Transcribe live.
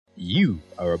You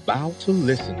are about to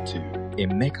listen to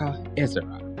Emeka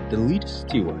Ezra, the lead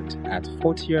steward at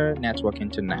Fortier Network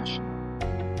International.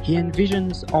 He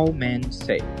envisions all men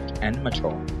saved and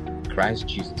mature in Christ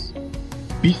Jesus.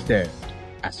 Be stirred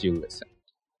as you listen.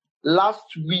 Last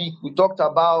week, we talked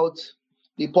about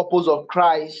the purpose of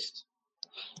Christ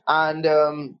and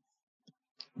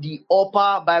the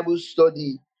upper Bible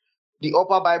study. The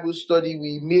upper Bible study,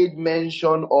 we made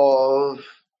mention of,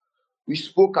 we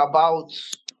spoke about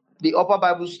the upper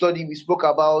Bible study, we spoke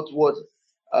about what?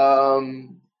 How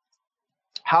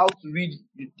to read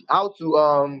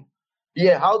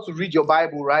your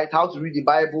Bible, right? How to read the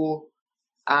Bible.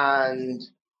 And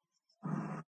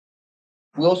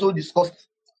we also discussed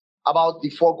about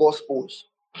the four Gospels.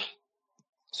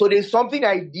 So there's something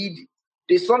I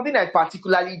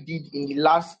particularly did in the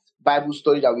last Bible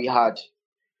study that we had,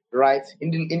 right? In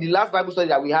the last Bible study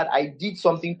that we had, I did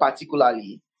something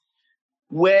particularly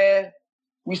where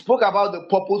we spoke about the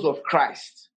purpose of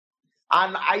Christ.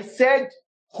 And I said,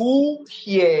 who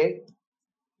here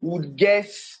would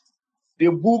guess the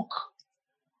book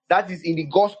that is in the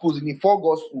Gospels, in the four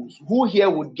Gospels? Who here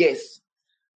would guess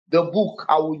the book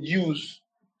I would use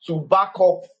to back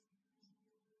up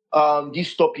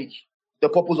this topic, the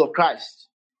purpose of Christ,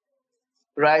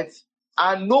 right?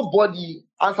 And nobody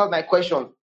answered my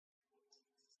question.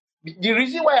 The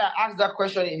reason why I asked that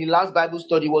question in the last Bible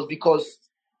study was because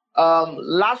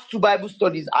last two Bible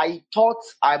studies, I taught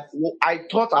about I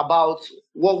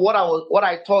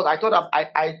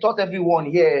taught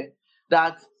everyone here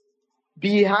that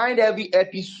behind every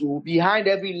epistle, behind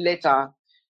every letter,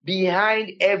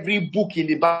 behind every book in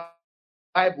the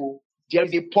Bible, there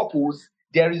is a purpose,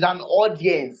 there is an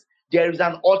audience, there is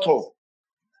an author.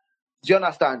 Do you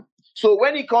understand? So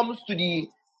when it comes to the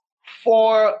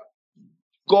four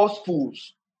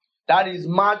Gospels, that is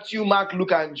Matthew, Mark,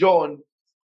 Luke, and John,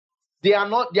 they are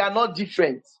not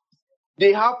different.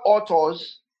 They have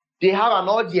authors, they have an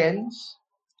audience,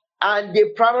 and they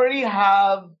primarily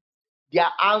have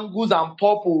their angles and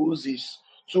purposes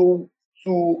to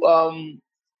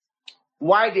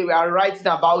why they were writing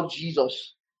about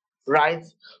Jesus, right?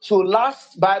 So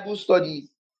last Bible study,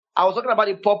 I was talking about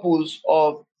the purpose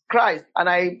of Christ, and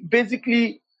I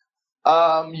basically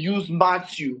used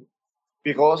Matthew,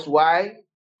 because why?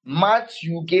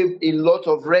 Matthew gave a lot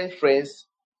of reference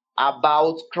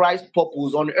about Christ's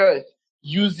purpose on earth,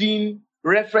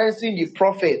 referencing the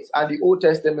prophets and the Old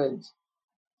Testament,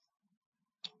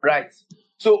 right?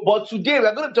 So, but today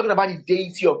we're going to be talking about the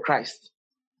deity of Christ.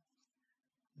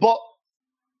 But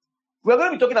we're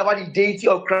going to be talking about the deity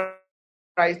of Christ,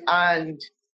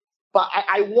 but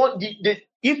I want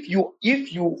if you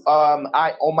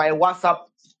I on my WhatsApp,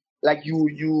 like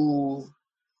you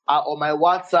are on my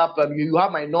WhatsApp, you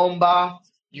have my number,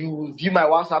 you view my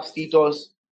WhatsApp status.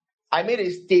 I made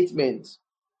a statement.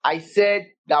 I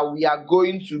said that we are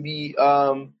going to be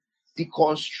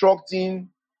deconstructing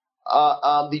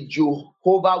the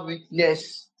Jehovah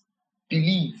Witness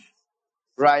belief,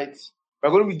 right? We're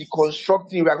going to be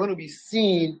deconstructing. We're going to be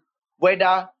seeing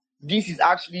whether this is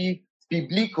actually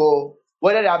biblical,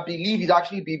 whether that belief is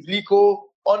actually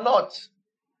biblical or not.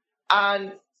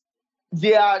 And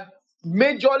there are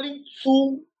majorly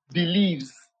two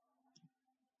beliefs,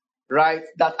 right,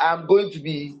 that I'm going to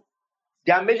be.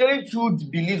 There are majorly two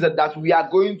beliefs that we are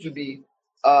going to be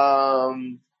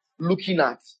looking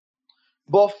at.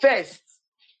 But first,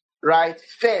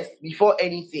 before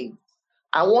anything,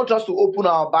 I want us to open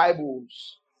our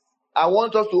Bibles. I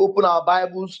want us to open our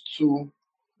Bibles to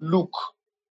Luke.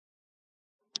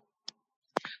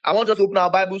 I want us to open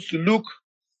our Bibles to Luke.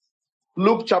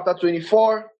 Luke chapter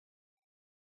 24.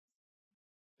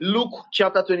 Luke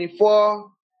chapter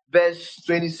 24, verse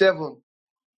 27.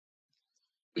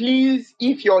 Please,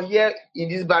 if you're here in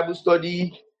this Bible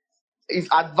study, it's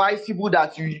advisable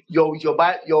that you're with your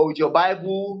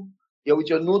Bible, you're with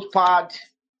your notepad,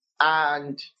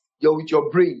 and you're with your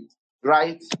brain,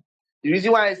 right? The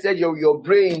reason why I said you're with your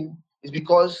brain is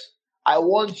because I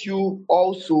want you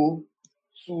also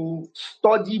to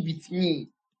study with me,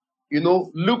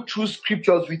 look through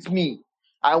scriptures with me.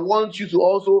 I want you to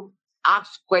also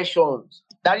ask questions.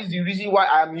 That is the reason why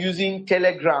I'm using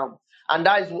Telegram, and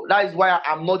that is why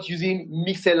I'm not using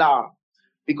Mixlr.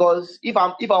 Because if I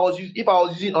was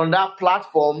using on that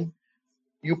platform,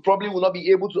 you probably would not be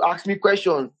able to ask me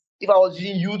questions. If I was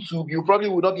using YouTube, you probably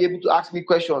would not be able to ask me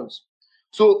questions.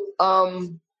 So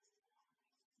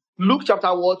Luke chapter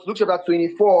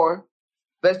 24,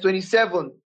 verse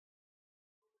 27.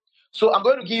 So I'm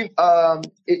going to give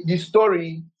the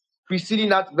story preceding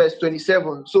that verse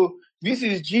 27. So this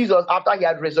is Jesus after he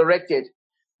had resurrected.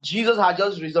 Jesus had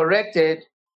just resurrected,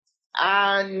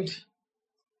 and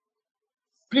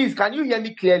Please, can you hear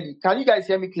me clearly? Can you guys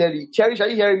hear me clearly? Cherish, are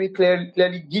you hearing me clearly?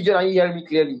 Gideon, are you hearing me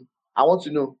clearly? I want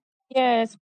to know.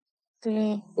 Yes,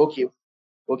 please. Okay,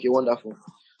 wonderful.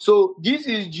 So this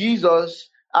is Jesus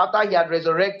after he had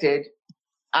resurrected,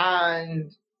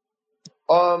 and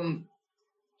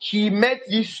he met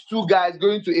these two guys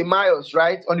going to Emmaus,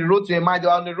 right? On the road to Emmaus, they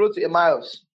were on the road to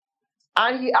Emmaus.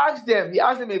 And he asked them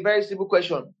a very simple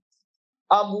question.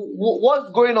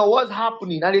 What's going on? What's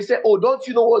happening? And they said, oh, don't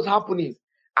you know what's happening?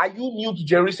 Are you new to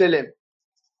Jerusalem?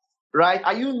 Right?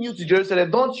 Are you new to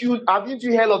Jerusalem? Haven't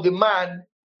you heard of the man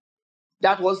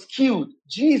that was killed?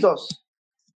 Jesus.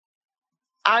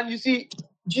 And you see,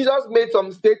 Jesus made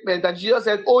some statements, and Jesus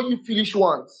said, oh, you foolish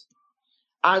ones,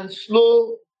 and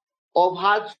slow of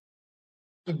heart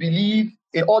to believe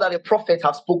in all that the prophets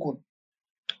have spoken.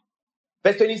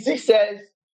 Verse 26 says,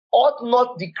 ought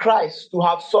not the Christ to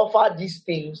have suffered these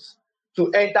things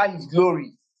to enter his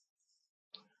glory?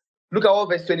 Look at what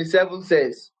verse 27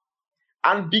 says.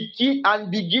 And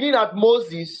beginning at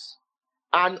Moses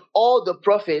and all the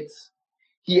prophets,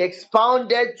 he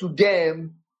expounded to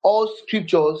them all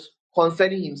scriptures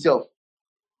concerning himself.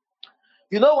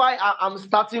 You know why I'm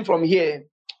starting from here?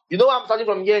 You know why I'm starting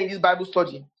from here in this Bible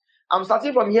study? I'm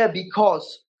starting from here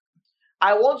because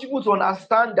I want people to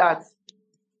understand that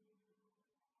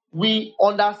we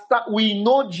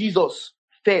know Jesus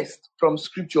first from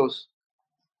scriptures,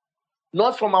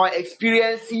 not from our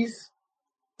experiences,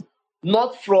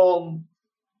 not from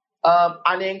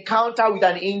an encounter with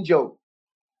an angel.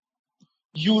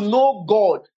 You know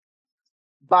God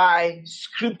by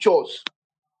scriptures.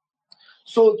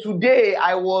 So today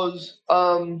I was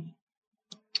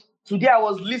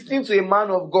listening to a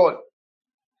man of God,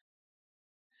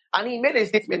 and he made a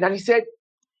statement, and he said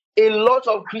a lot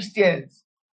of Christians,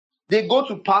 they go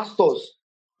to pastors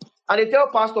and they tell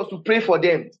pastors to pray for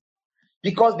them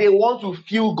because they want to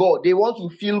feel God. They want to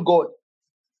feel God.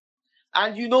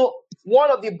 And you know, one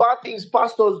of the bad things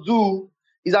pastors do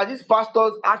is that these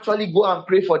pastors actually go and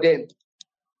pray for them.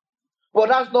 But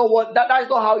that's not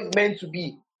how it's meant to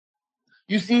be.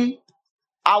 You see,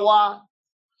 our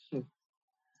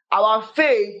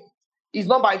faith is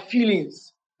not by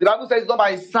feelings. The Bible says it's not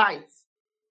by sight.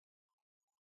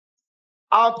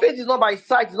 Our faith is not by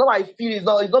sight, it's not by feelings,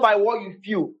 it's not by what you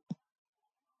feel.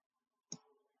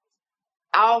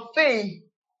 Our faith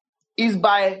is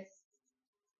by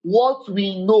what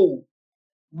we know.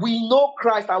 We know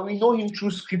Christ and we know him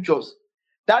through scriptures.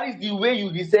 That is the way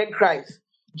you discern Christ.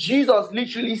 Jesus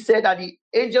literally said that the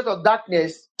angels of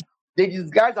darkness, they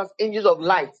disguise as angels of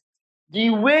light. The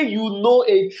way you know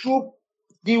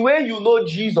the way you know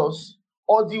Jesus,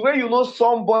 or the way you know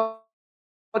somebody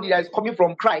that is coming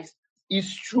from Christ,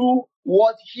 is through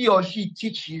what he or she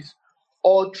teaches,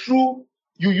 or through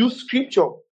you use scripture.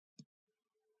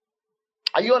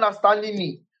 Are you understanding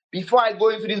me? Before I go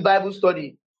into this Bible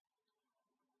study,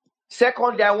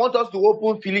 secondly, I want us to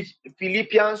open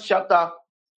Philippians chapter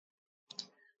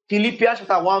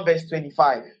 1 verse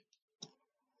 25.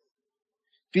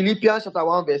 Philippians chapter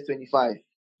 1 verse 25.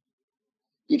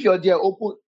 If you're there,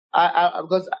 open.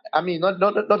 Because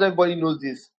not everybody knows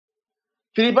this.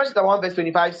 Philippians chapter 1 verse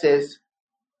 25 says,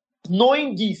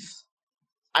 knowing this,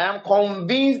 I am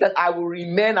convinced that I will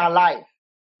remain alive,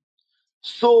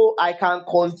 so I can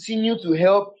continue to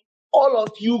help all of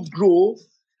you grow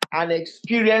and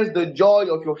experience the joy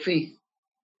of your faith.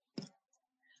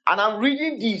 And I'm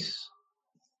reading this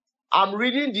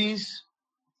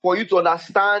for you to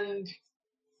understand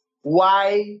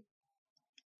why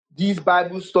this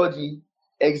Bible study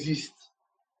exists.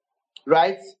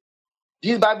 Right?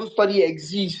 This Bible study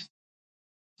exists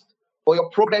for your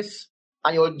progress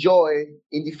and your joy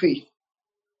in the faith.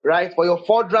 Right? For your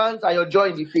furtherance and your joy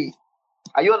in the faith.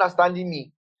 Are you understanding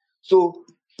me? So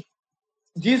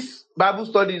this Bible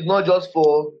study is not just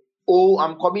for, oh,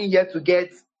 I'm coming here to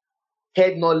get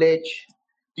head knowledge.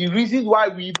 The reason why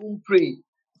we even pray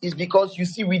is because, you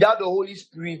see, without the Holy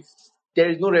Spirit, there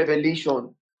is no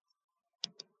revelation.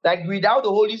 Like, without the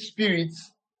Holy Spirit,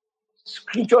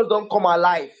 scriptures don't come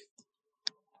alive.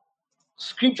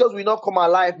 Scriptures will not come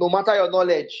alive no matter your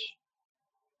knowledge.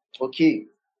 Okay,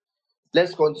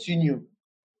 let's continue.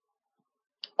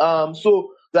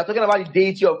 So we are talking about the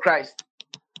deity of Christ,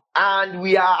 and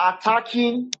we are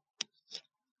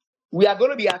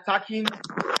going to be attacking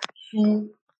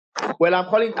two. Well, I'm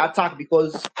calling it attack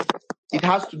because it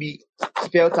has to be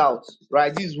spelled out,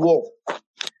 right? This is war.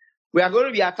 We are going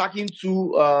to be attacking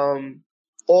two.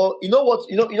 Or you know what's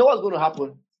going to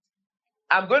happen?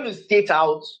 I'm going to state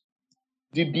out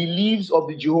the beliefs of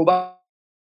the Jehovah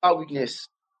Witness,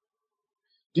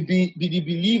 the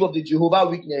belief of the Jehovah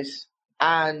Witness,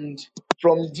 and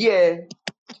from there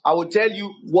I will tell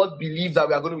you what beliefs that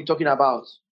we are going to be talking about,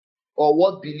 or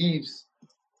what beliefs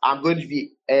I'm going to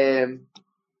be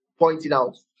pointing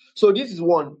out. So this is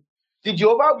one. The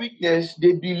Jehovah Witness,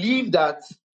 they believe that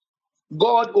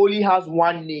God only has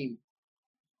one name,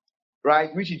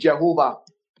 right, which is Jehovah.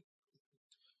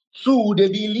 Two, they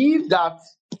believe that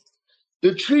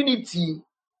the Trinity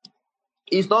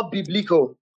is not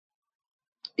biblical.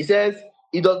 It says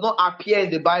it does not appear in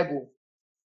the Bible.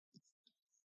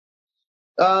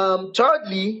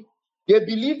 Thirdly, they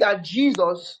believe that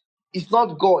Jesus is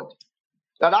not God,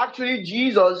 that actually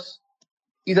Jesus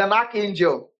is an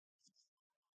archangel.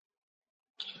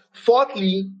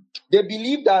 Fourthly, they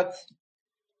believe that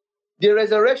the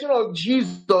resurrection of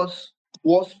Jesus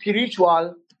was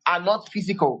spiritual and not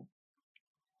physical.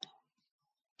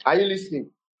 Are you listening?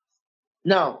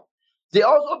 Now, they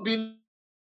also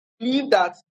believe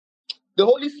that the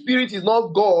Holy Spirit is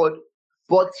not God,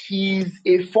 but He's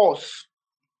a force.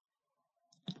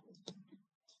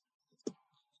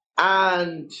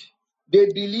 And they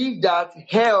believe that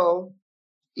hell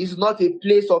is not a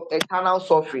place of eternal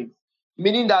suffering,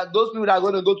 meaning that those people that are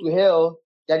going to go to hell,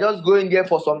 they're just going there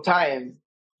for some time,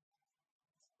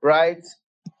 right?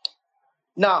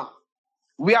 Now,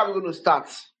 where are we going to start?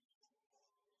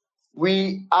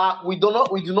 We do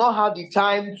not have the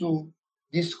time to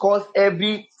discuss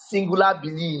every singular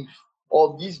belief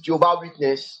of this Jehovah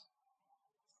Witness,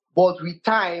 but with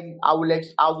time,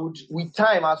 with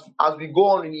time as we go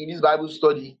on in this Bible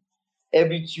study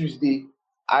every Tuesday,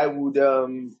 I would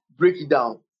break it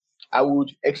down. I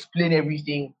would explain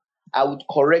everything. I would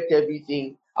correct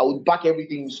everything. I would back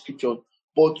everything in scripture.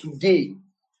 But today,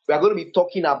 we are going to be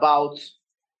talking about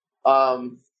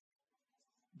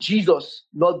Jesus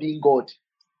not being God.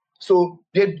 So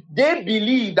they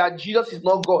believe that Jesus is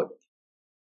not God.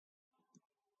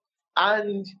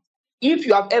 And if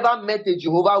you have ever met a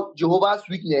Jehovah's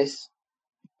Witness,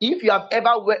 if you have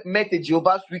ever met a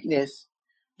Jehovah's Witness,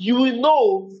 you will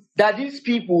know that these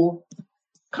people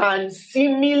can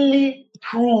seemingly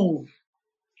prove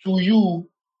to you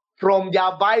from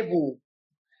their Bible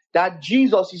that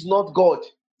Jesus is not God.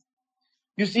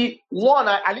 You see, one,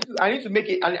 I need to make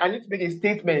a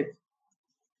statement.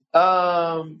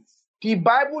 The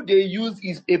Bible they use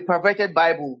is a perverted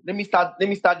Bible. Let me start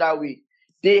that way.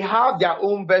 They have their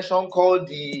own version called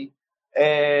the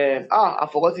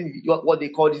I've forgotten what they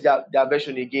call this their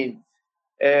version again.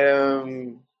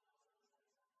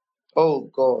 Oh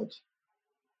God.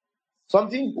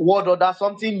 Something word order,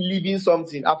 something living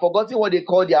something. I've forgotten what they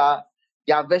call their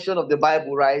version of the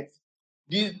Bible, right?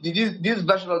 This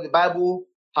version of the Bible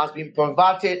has been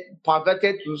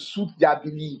perverted to suit their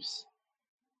beliefs,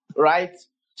 right?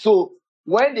 So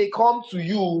when they come to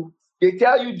you, they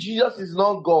tell you Jesus is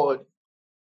not God,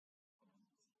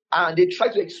 and they try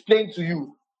to explain to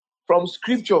you from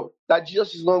scripture that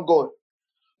Jesus is not God.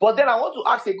 But then I want to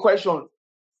ask a question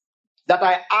that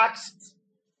I asked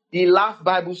the last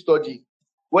Bible study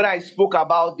when I spoke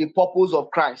about the purpose of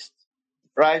Christ,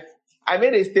 right? I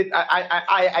made a statement.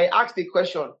 I asked a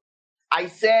question. I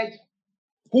said,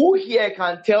 who here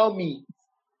can tell me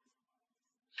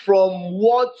from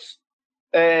what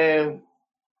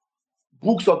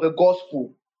books of the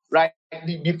gospel, right?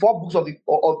 The four books of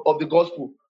the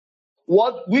gospel.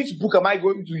 Which book am I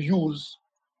going to use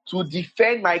to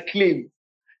defend my claim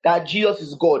that Jesus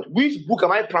is God? Which book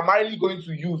am I primarily going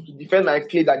to use to defend my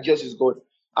claim that Jesus is God?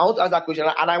 I want to ask that question,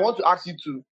 and I want to ask you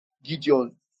to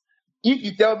Gideon. If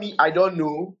you tell me I don't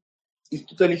know, it's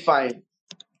totally fine.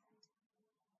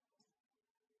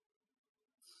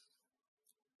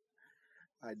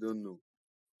 I don't know.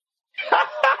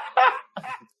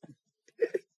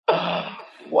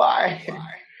 Why?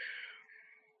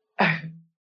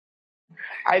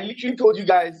 I literally told you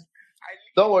guys.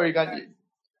 Don't worry, guys.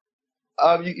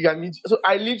 You can meet. So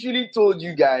I literally told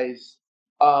you guys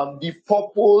the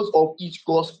purpose of each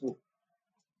gospel.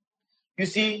 You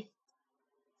see,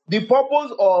 the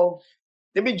purpose of,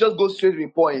 let me just go straight to the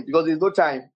point because there's no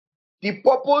time. The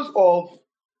purpose of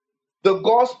the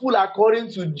gospel according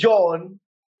to John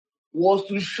was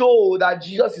to show that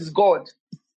Jesus is God.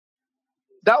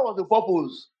 That was the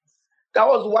purpose. That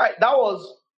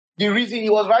was the reason he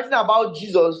was writing about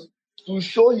Jesus, to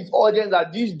show his audience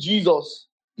that this Jesus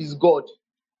is God.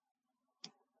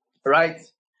 Right?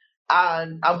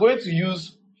 And I'm going to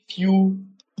use few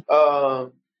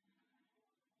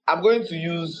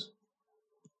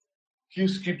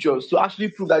scriptures to actually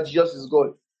prove that Jesus is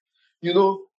God. You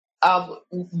know, while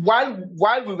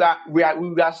we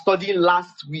were studying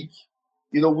last week,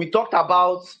 you know, we talked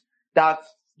about that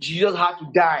Jesus had to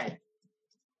die,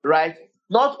 right?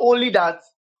 Not only that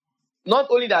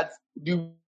the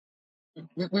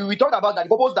we talked about that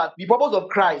the purpose of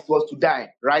Christ was to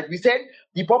die, right? We said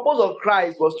the purpose of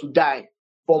Christ was to die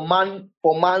for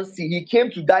man's sin. He came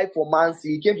to die for man's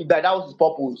sin. He came to die. That was his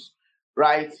purpose,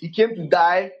 right? He came to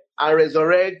die and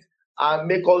resurrect and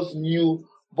make us new.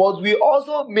 But we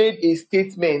also made a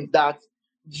statement that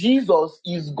Jesus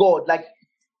is God. Like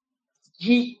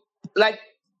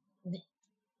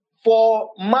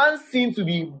for man's sin to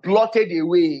be blotted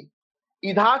away,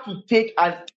 it had to take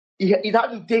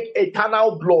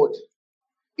eternal blood.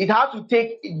 It had to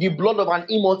take the blood of an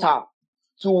immortal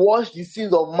to wash the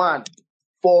sins of man,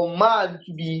 for man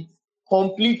to be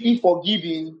completely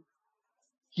forgiven.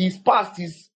 His past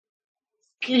is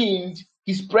cleaned,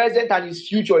 his present and his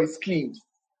future is cleaned.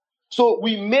 So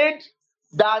we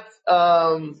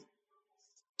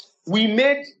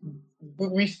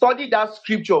studied that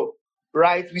scripture,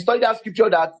 right? We studied that scripture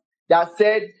that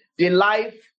said the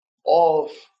life of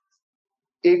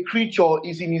a creature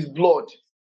is in his blood,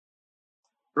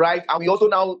 right? And we also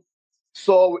now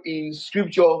saw in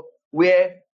scripture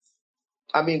where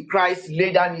Christ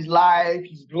laid down his life,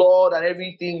 his blood, and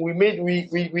everything.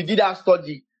 We did our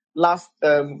study last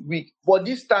week, but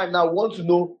this time now we want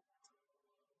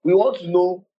to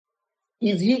know,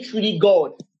 is he truly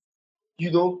God?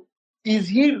 Is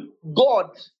he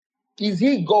God? Is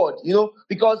he God?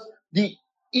 Because the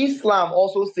Islam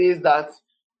also says that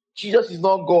Jesus is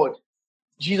not God.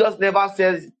 Jesus never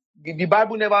says, the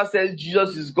Bible never says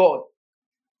Jesus is God.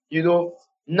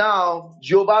 Now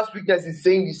Jehovah's Witness is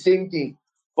saying the same thing.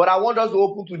 But I want us to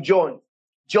open to John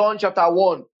chapter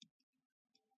 1.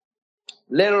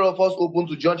 Let all of us open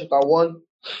to John chapter 1.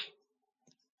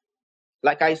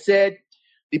 Like I said,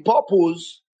 the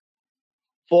purpose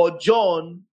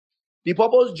John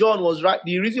was right.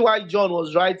 The reason why John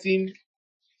was writing,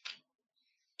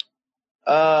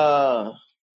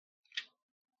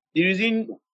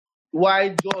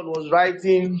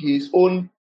 his own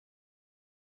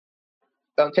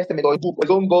testament or book, his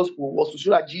own gospel, was to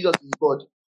show that Jesus is God.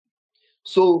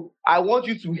 So I want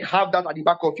you to have that at the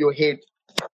back of your head.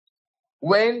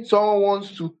 When someone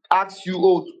wants to ask you,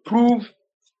 to prove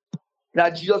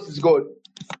that Jesus is God,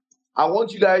 I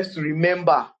want you guys to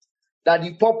remember that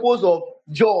the purpose of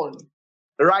John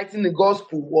writing the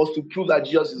gospel was to prove that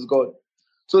Jesus is God.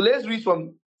 So let's read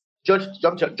from John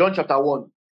chapter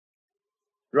 1,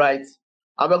 right?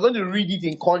 And we're going to read it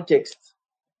in context.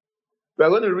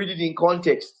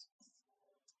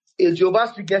 A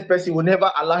Jehovah's Witness person will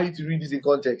never allow you to read this in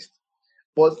context.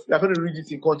 But we're going to read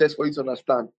it in context for you to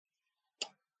understand.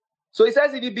 So it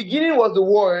says, in the beginning was the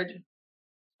Word,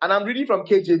 and I'm reading from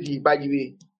KJV, by the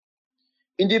way.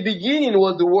 In the beginning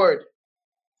was the Word,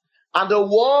 and the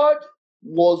Word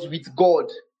was with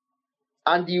God,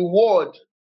 and the Word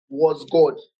was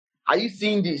God. Are you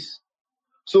seeing this?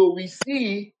 So we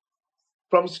see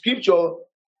from scripture,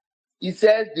 it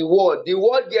says the Word. The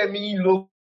word there meaning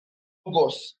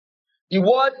logos. The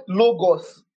word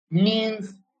logos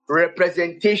means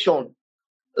representation.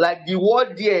 Like the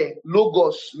word there,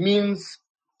 logos, means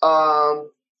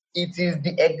it is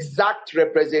the exact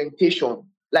representation.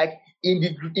 Like in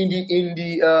the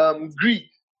Greek,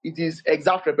 it is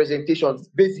exact representation,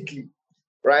 basically,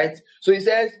 right? So it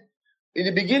says, in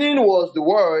the beginning was the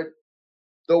Word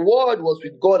was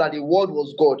with God, and the Word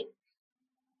was God.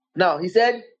 Now he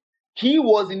said he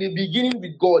was in the beginning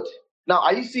with God. Now,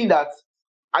 are you seeing that?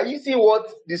 Are you seeing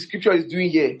what the scripture is doing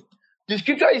here? The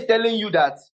scripture is telling you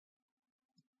that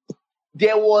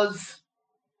there was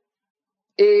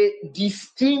a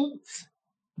distinct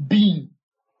being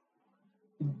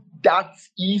that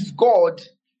is God,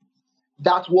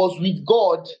 that was with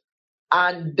God,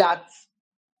 and that,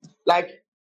 like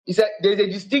he said, there's a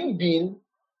distinct being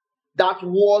that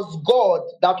was God,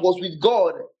 that was with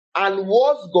God, and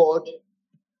was God.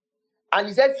 And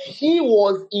he says he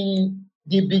was in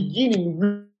the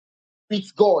beginning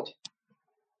with God.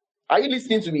 Are you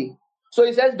listening to me? So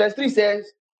he says, verse 3 says,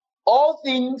 all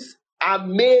things are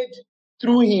made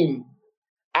through him,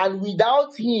 and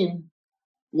without him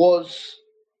was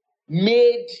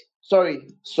made. Sorry.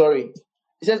 It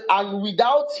says, and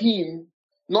without him,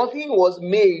 nothing was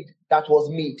made that was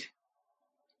made.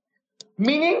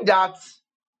 Meaning that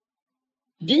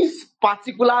this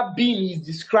particular being he's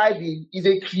describing is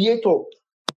a creator,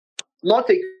 not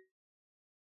a.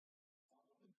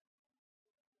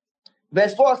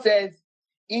 Verse 4 says,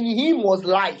 in him was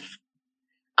life,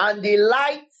 and the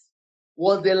light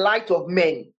was the light of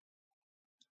men.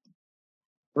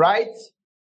 Right?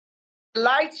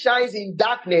 Light shines in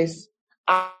darkness,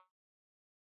 and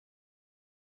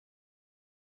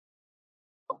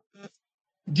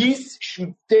this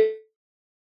should take.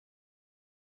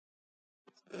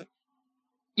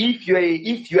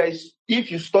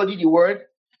 if you study the word,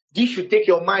 this should take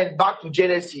your mind back to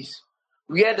Genesis,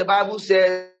 where the Bible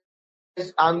says,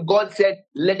 and God said,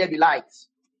 let there be light,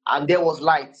 and there was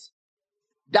light.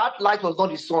 That light was not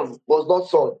the sun, was not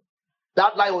sun.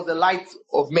 That light was the light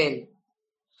of men.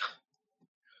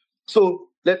 So,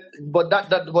 that's not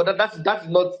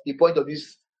the point of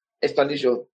this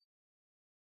explanation.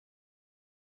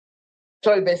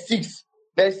 Sorry, verse 6.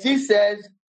 Verse 6 says,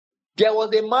 there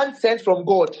was a man sent from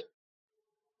God,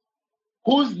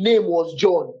 whose name was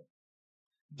John.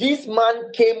 This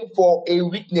man came for a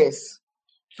witness,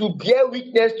 to bear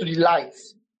witness to the light.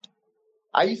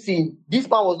 Are you seeing? This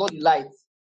man was not the light.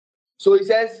 So he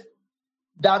says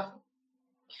that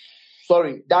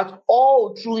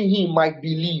all through him might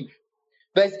believe.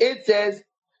 Verse 8 says,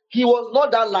 he was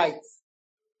not that light,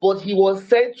 but he was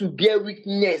sent to bear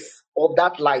witness of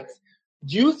that light.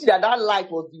 Do you see that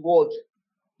light was the word?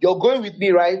 You're going with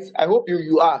me, right? I hope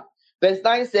you are. Verse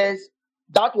 9 says,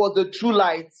 that was the true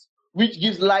light, which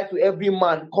gives light to every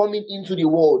man coming into the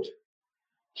world.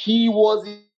 He was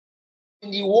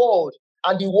in the world,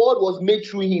 and the world was made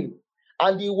through him,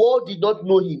 and the world did not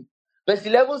know him. Verse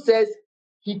 11 says,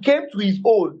 he came to his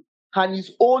own, and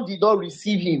his own did not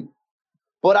receive him.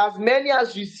 But as many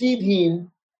as received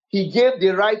him, he gave the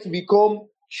right to become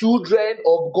children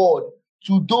of God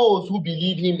to those who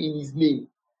believe him in his name.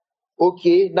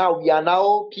 Okay, now we are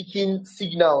now picking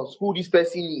signals who this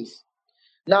person is.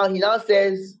 Now he now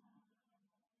says,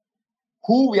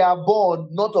 who we are born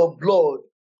not of blood,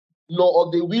 nor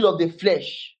of the will of the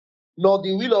flesh, nor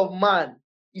the will of man.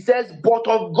 He says, but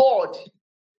of God.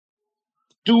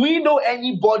 Do we know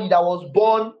anybody that was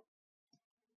born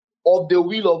of the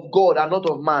will of God and not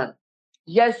of man?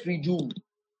 Yes, we do.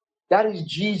 That is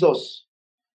Jesus.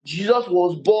 Jesus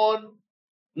was born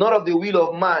not of the will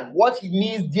of man. What he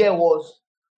means there was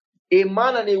a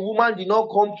man and a woman did not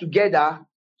come together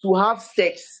to have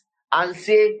sex and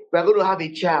say, we're going to have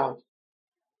a child.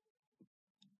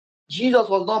 Jesus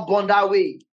was not born that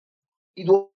way.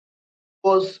 The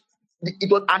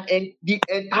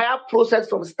entire process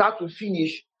from start to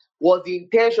finish was the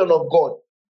intention of God.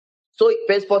 So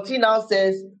verse 14 now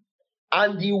says,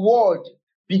 and the word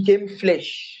became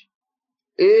flesh.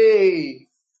 Hey,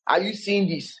 are you seeing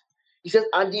this? He says,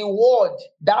 and the word,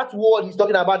 that word he's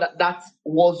talking about, that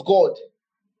was God,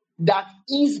 that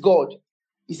is God.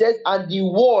 He says, and the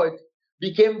word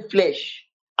became flesh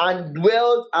and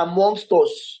dwelt amongst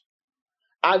us,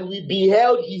 and we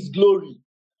beheld his glory.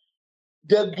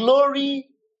 The glory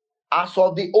as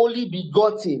of the only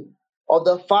begotten of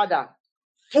the Father,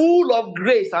 full of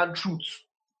grace and truth.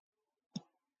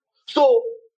 So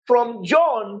from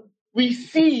John, we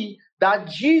see that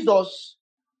Jesus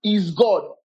is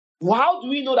God. How do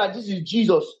we know that this is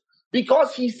Jesus?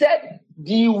 Because he said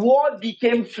the word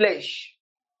became flesh.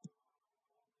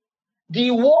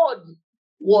 The word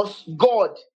was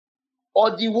God,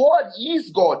 or the word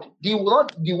is God.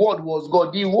 Not the word was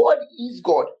God, the word is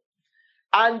God.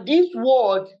 And this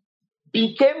word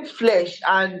became flesh,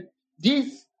 and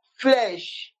this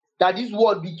flesh that this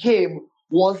word became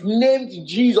was named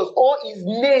Jesus, or is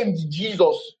named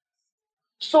Jesus.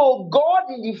 So God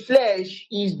in the flesh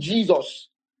is Jesus.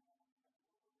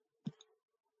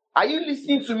 Are you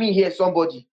listening to me here,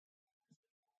 somebody?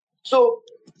 So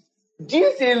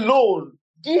this alone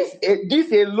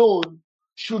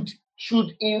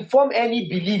should inform any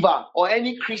believer or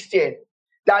any Christian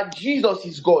that Jesus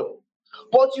is God.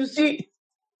 But you see,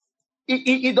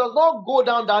 it does not go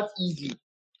down that easy.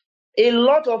 A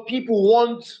lot of people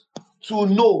want to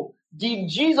know, did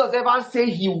Jesus ever say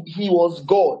he was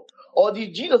God? Or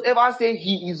did Jesus ever say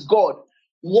he is God?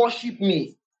 Worship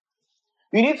me.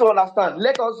 You need to understand.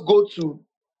 Let us go to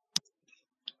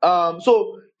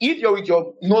so if you're with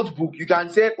your notebook, you can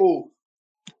say,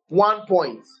 1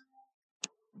 point.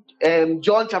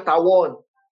 John chapter 1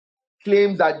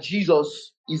 claims that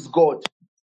Jesus is God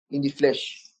in the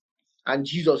flesh, and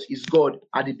Jesus is God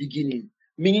at the beginning,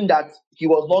 meaning that he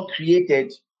was not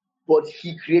created, but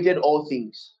he created all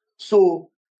things. So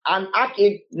an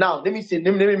archangel, now let me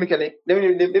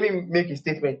make a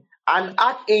statement. An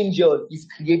archangel is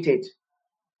created.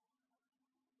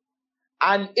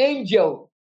 An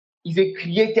angel is a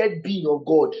created being of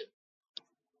God.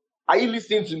 Are you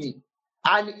listening to me?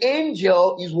 An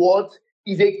angel is what?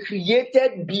 Is a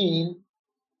created being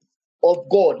of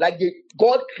God. Like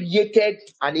God created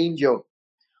an angel.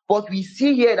 But we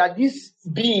see here that this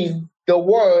being, the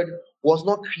word, was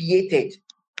not created,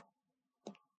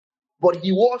 but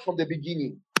he was from the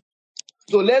beginning.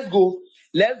 So let's go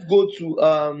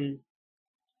to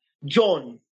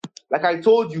John. Like I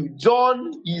told you,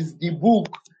 John is the book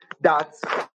that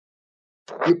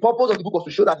The purpose of the book was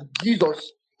to show that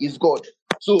Jesus is God.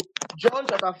 So John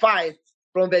chapter 5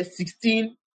 from verse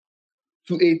 16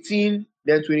 to 18,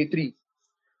 then 23.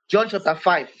 John chapter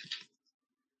 5.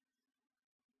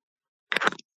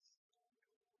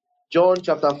 John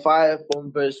chapter 5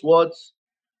 from verse what?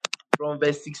 From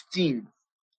verse 16.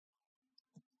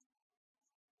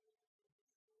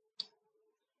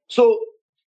 So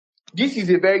this is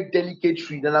a very delicate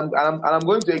read, and I'm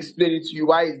going to explain it to you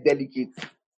why it's delicate.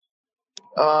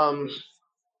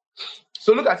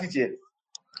 So look at it here.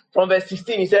 From verse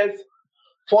 16, it says,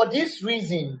 "For this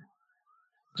reason,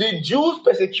 the Jews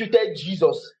persecuted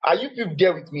Jesus." Are you people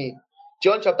there with me?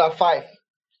 John chapter 5,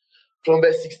 from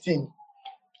verse 16.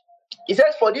 It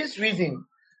says, "For this reason,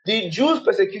 the Jews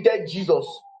persecuted Jesus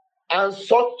and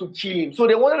sought to kill him." So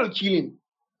they wanted to kill him.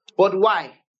 But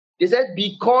why? They said,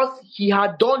 because he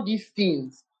had done these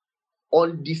things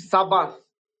on the Sabbath.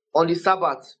 On the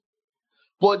Sabbath.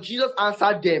 But Jesus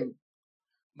answered them,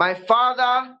 "My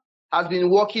Father has been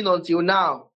working until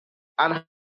now, and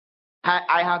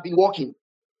I have been working."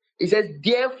 He says,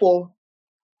 therefore,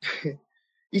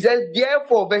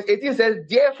 verse 18 says,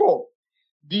 "Therefore,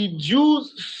 the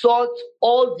Jews sought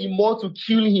all the more to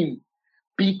kill him,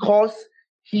 because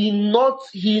he not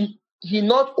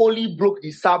only broke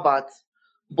the Sabbath,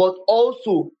 but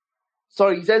also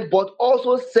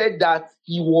said that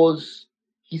he was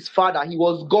his father, he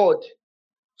was God."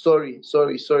 Sorry.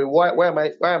 Why am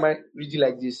I reading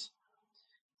like this?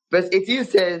 Verse 18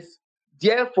 says,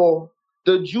 "Therefore,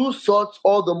 the Jews sought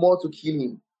all the more to kill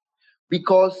him,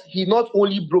 because he not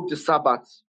only broke the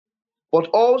Sabbath, but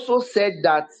also said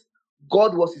that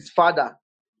God was his father,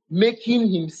 making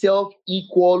himself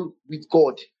equal with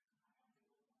God."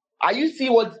 Are you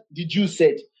seeing what the Jews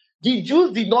said? The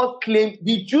Jews did not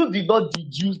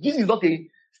deduce. This is not a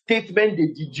statement they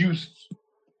deduced.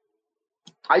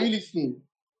 Are you listening?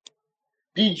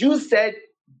 The Jews said,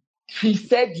 he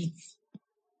said it.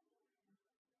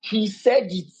 He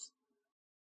said it.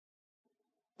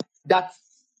 That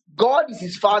God is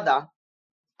his father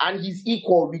and he's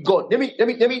equal with God.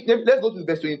 Let's go to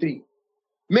verse 23.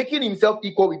 Making himself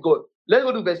equal with God. Let's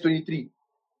go to verse 23.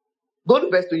 Go to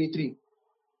verse 23.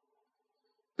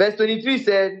 Verse 23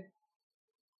 said,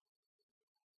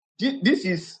 this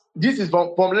is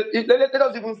from let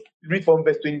us even read from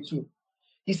verse 22.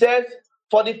 He says,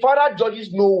 "For the Father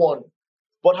judges no one,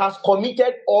 but has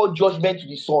committed all judgment to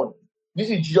the Son." This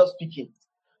is Jesus speaking.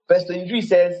 Verse 23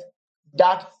 says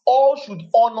that all should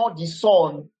honor the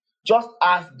Son just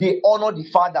as they honor the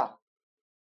Father.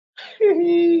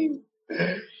 He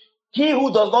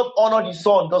who does not honor the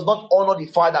Son does not honor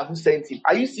the Father who sent him.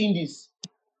 Are you seeing this?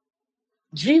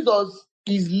 Jesus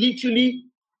is literally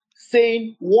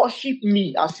saying, worship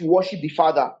me as you worship the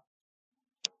Father.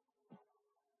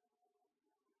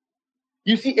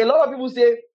 You see, a lot of people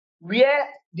say, where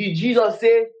did Jesus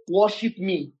say, worship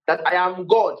me, that I am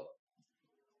God?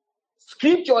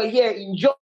 Scripture here in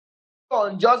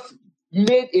John just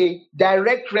made a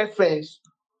direct reference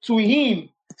to him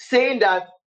saying that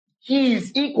he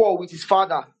is equal with his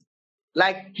Father.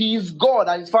 Like he is God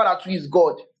and his Father too is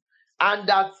God. And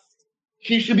that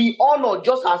he should be honored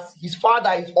just as his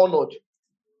Father is honored.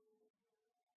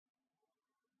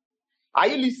 Are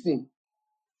you listening?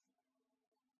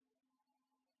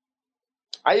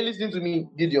 Are you listening to me,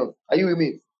 Gideon? Are you with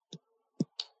me?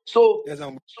 So, Yes,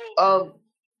 I'm.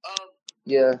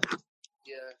 yeah.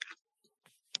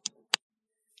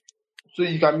 So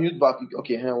you can mute back.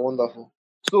 Okay, wonderful.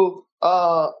 So,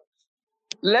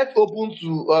 let's open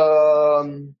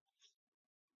to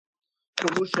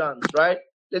Colossians, right?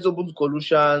 Let's open to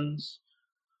Colossians.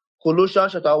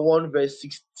 Colossians chapter 1, verse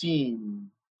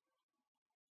 16.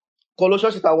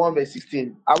 Colossians chapter 1, verse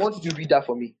 16. I want you to read that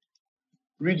for me.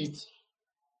 Read it.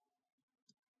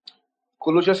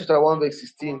 Colossians chapter 1, verse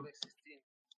 16.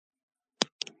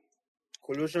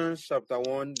 Colossians chapter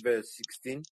 1, verse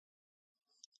 16.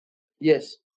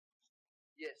 Yes.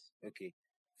 Okay.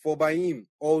 "For by him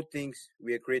all things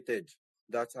were created,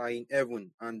 that are in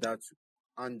heaven and that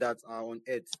are on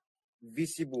earth,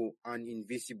 visible and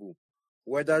invisible,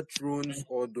 whether thrones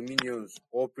or dominions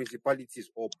or principalities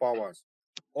or powers.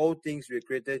 All things were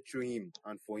created through him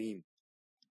and for him."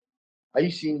 Are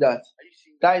you seeing that?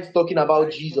 That is talking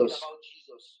about Jesus.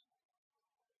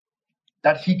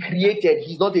 That he created.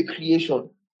 He's not a creation.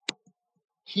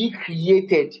 He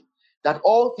created. That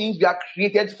all things were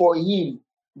created for him,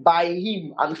 by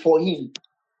him, and for him.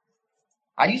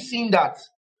 Are you seeing that?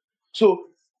 So,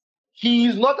 he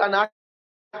is not an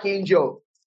archangel.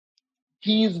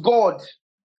 He is God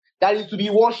that is to be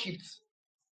worshipped.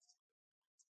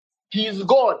 He is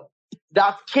God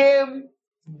that came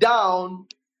down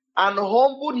and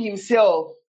humbled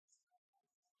himself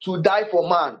to die for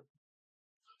man.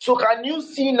 So can you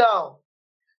see now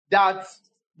that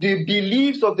the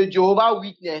beliefs of the Jehovah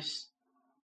Witness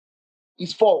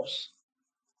is false?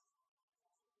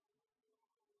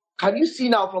 Can you see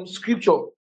now from scripture?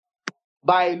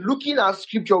 By looking at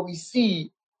scripture, we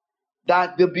see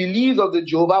that the beliefs of the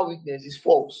Jehovah Witness is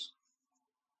false.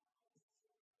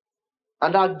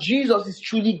 And that Jesus is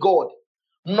truly God,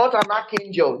 not an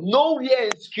archangel. Nowhere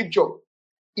in scripture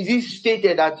is it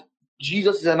stated that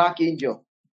Jesus is an archangel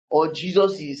or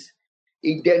Jesus is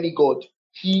a demigod.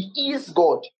 He is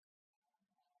God.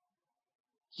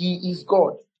 He is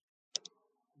God.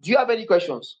 Do you have any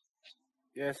questions?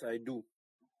 Yes, I do.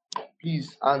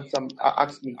 Please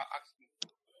ask me.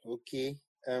 Okay.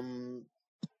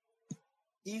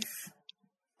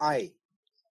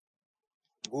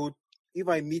 If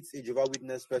I meet a Jehovah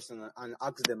Witness person and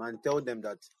ask them and tell them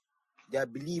that their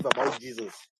belief about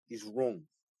Jesus is wrong,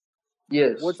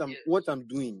 Yes. what I'm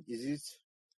doing, is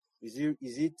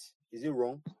it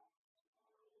wrong?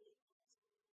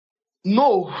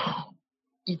 No.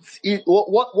 It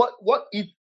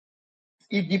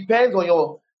depends on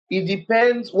your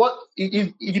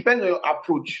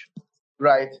approach,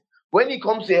 right? When it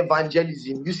comes to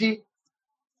evangelism, you see,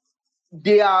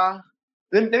 they are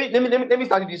let me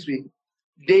start it this way.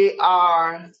 They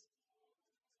are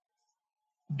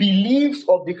beliefs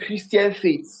of the Christian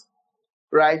faith,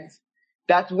 right?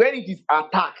 That when it is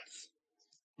attacked,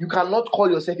 you cannot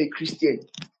call yourself a Christian.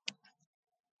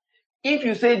 If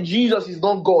you say Jesus is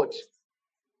not God,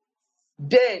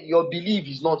 then your belief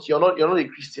is not, you're not a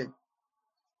Christian.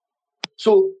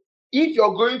 So if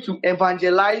you're going to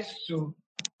evangelize to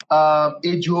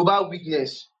a Jehovah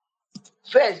Witness,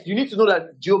 first you need to know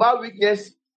that Jehovah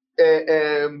Witness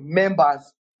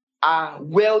members are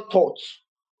well taught,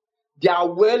 they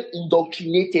are well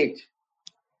indoctrinated.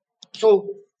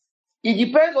 So it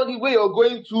depends on the way you're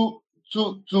going to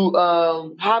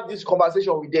have this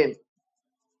conversation with them,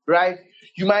 right?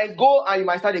 You might go and you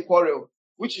might start a quarrel,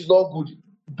 which is not good.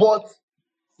 But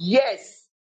yes,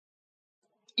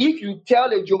 if you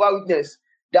tell a Jehovah Witness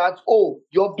that, oh,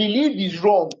 your belief is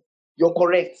wrong, you're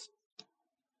correct.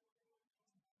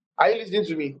 Are you listening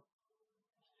to me?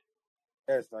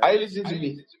 Yes. Are you listening to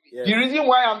me? Yes. The reason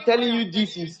why I'm telling you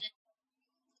this is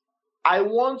I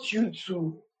want you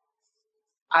to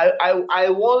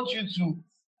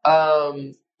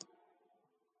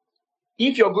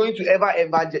if you're going to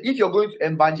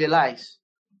evangelize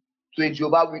to a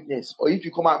Jehovah Witness, or if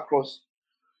you come across,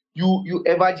 you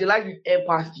evangelize with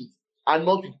empathy and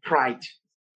not with pride.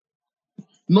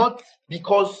 Not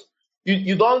because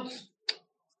you don't,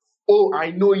 oh,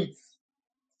 I know it.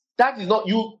 That is not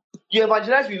you. You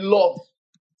evangelize with love.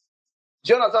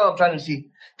 Do you understand what I'm trying to say?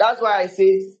 That's why I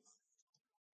say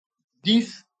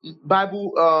this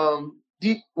Bible,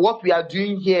 what we are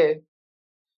doing here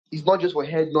is not just for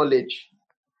head knowledge.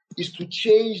 It's to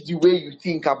change the way you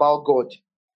think about God.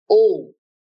 Oh,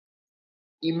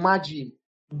 imagine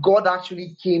God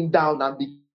actually came down and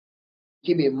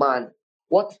became a man.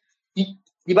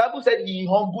 The Bible said he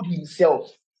humbled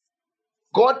himself.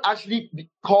 God actually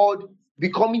called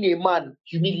becoming a man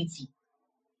humility.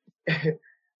 Do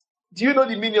you know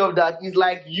the meaning of that? It's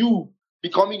like you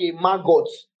becoming a maggot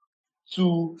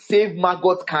to save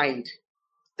maggot kind.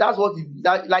 That's what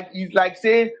it's like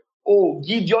saying, oh,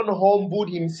 Gideon humbled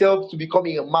himself to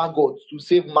becoming a maggot to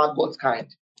save maggot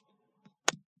kind.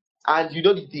 And you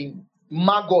know the thing,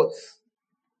 maggot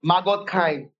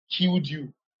kind killed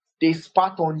you. They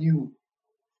spat on you.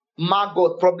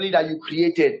 Maggot, probably that you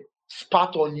created,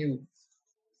 spat on you.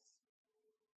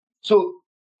 So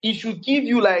it should give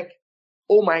you like,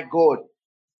 oh my God,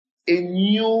 a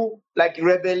new like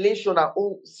revelation that,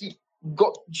 oh, see,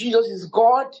 God, Jesus is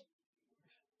God.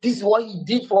 This is what he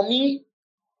did for me.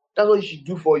 That's what he should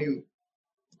do for you.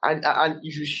 And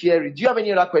you should share it. Do you have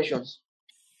any other questions?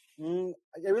 The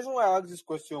reason why I asked this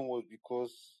question was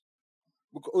because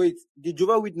wait, the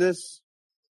Jehovah Witness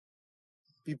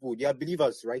people, they are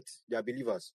believers, right? They are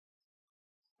believers.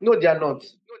 No, they are not.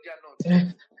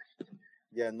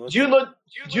 They are not. Do you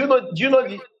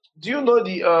know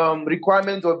the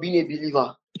requirement of being a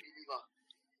believer?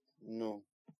 No.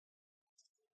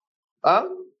 Huh?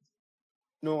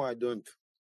 No, I don't.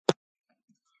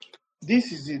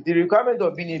 This is it. The requirement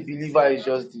of being a believer is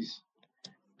just this: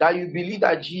 that you believe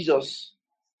that Jesus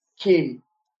came,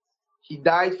 he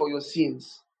died for your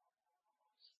sins,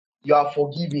 you are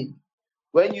forgiven.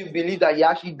 When you believe that he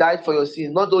actually died for your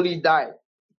sins, not only died,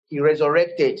 he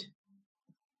resurrected.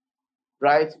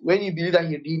 Right? When you believe that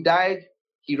he died,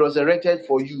 he resurrected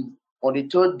for you on the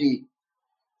third day,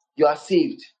 you are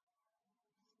saved.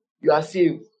 You are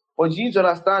saved. But you need to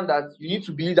understand that you need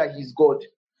to believe that He's God,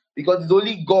 because it's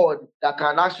only God that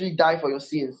can actually die for your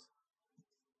sins.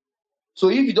 So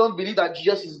if you don't believe that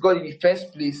Jesus is God in the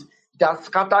first place, it has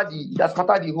scattered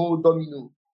the whole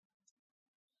domino.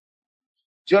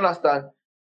 Do you understand?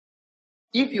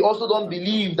 If you also don't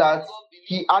believe that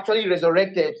He actually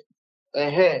resurrected,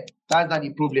 that's not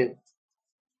the problem.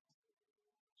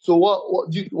 So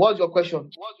what's your question?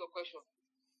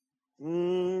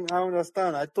 I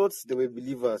understand. I thought they were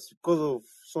believers because of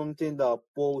something that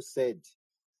Paul said,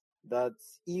 that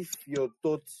if your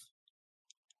thoughts,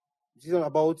 this is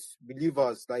about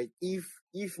believers, like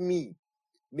if me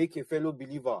make a fellow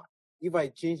believer, if I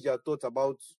change their thoughts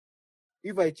about,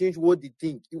 if I change what they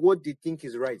think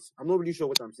is right. I'm not really sure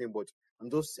what I'm saying, but I'm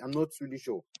not really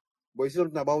sure. But it's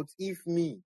something about if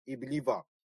me, a believer,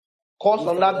 Cause goes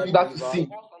to another another believer to believer,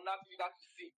 sin.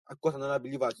 I cause another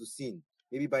believer to sin,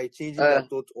 maybe by changing their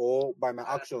thought or by my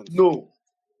actions, No.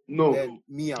 then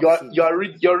me, I'm You're sin. you're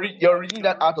reading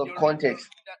that out of context.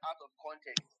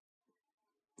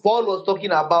 Paul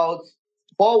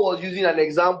was using an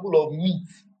example of meat.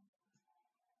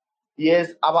 Yes,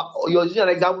 he was using an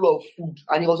example of food,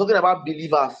 and he was talking about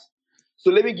believers.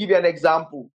 So let me give you an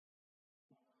example.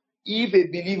 If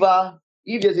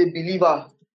there's a believer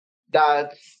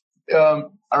that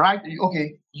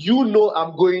okay,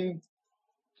 I'm going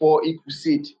for a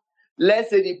crusade. Let's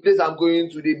say the place I'm going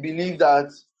to, they believe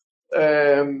that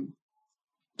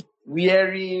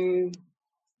wearing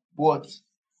what?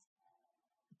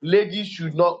 Ladies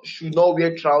should not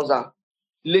wear trousers.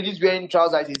 Ladies wearing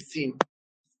trousers is a sin.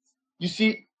 You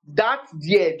see, that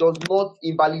there does not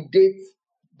invalidate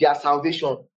their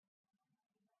salvation.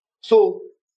 So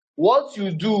what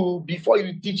you do before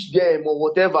you teach them or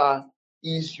whatever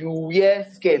is you wear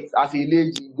skirts as a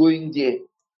lady going there.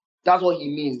 That's what he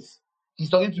means. He's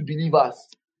talking to believers.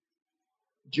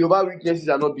 Jehovah's Witnesses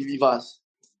are not believers,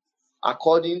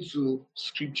 according to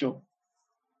scripture.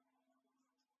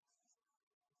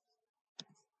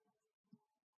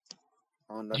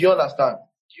 Do you understand?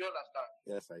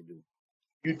 Yes, I do.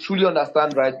 You truly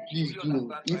understand, right? Please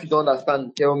do. If you don't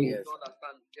understand, tell me. Yes.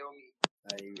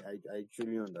 I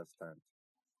truly understand.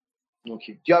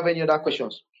 Okay. Do you have any other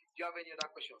questions?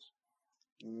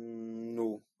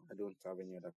 No, I don't have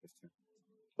any other question.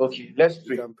 Okay, let's You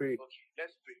pray. can pray.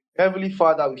 Heavenly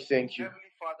Father, we thank you.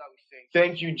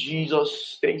 Thank you,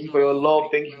 Jesus. Thank you for your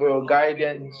love. Thank you for your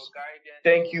guidance.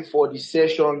 Thank you for the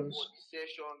sessions.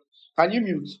 Can you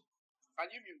mute?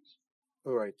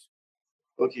 All right.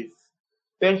 Okay.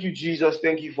 Thank you, Jesus.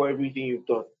 Thank you for everything you've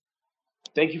done.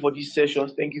 Thank you for these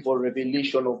sessions. Thank you for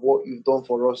revelation of what you've done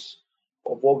for us,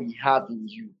 of what we have in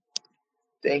you.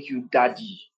 Thank you,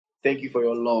 Daddy. Thank you for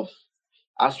your love.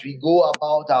 As we go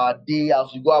about our day,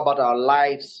 as we go about our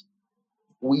lives,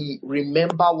 we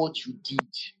remember what you did.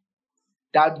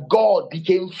 That God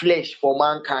became flesh for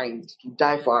mankind to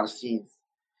die for our sins.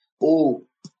 Oh,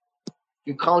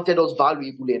 you counted us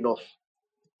valuable enough.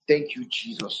 Thank you,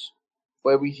 Jesus,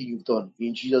 for everything you've done.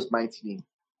 In Jesus' mighty name.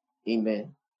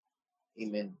 Amen.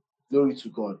 Amen. Glory to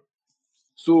God.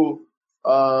 So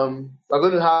we're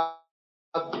going to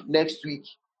have next week.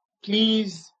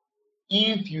 Please,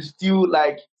 if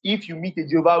you meet a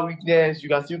Jehovah's Witness, you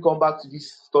can still come back to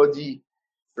this study,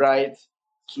 right?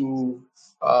 To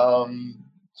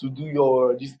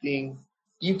do this thing.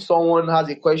 If someone has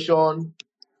a question,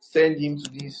 send him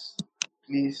to this,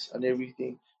 please, and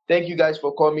everything. Thank you guys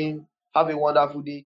for coming. Have a wonderful day.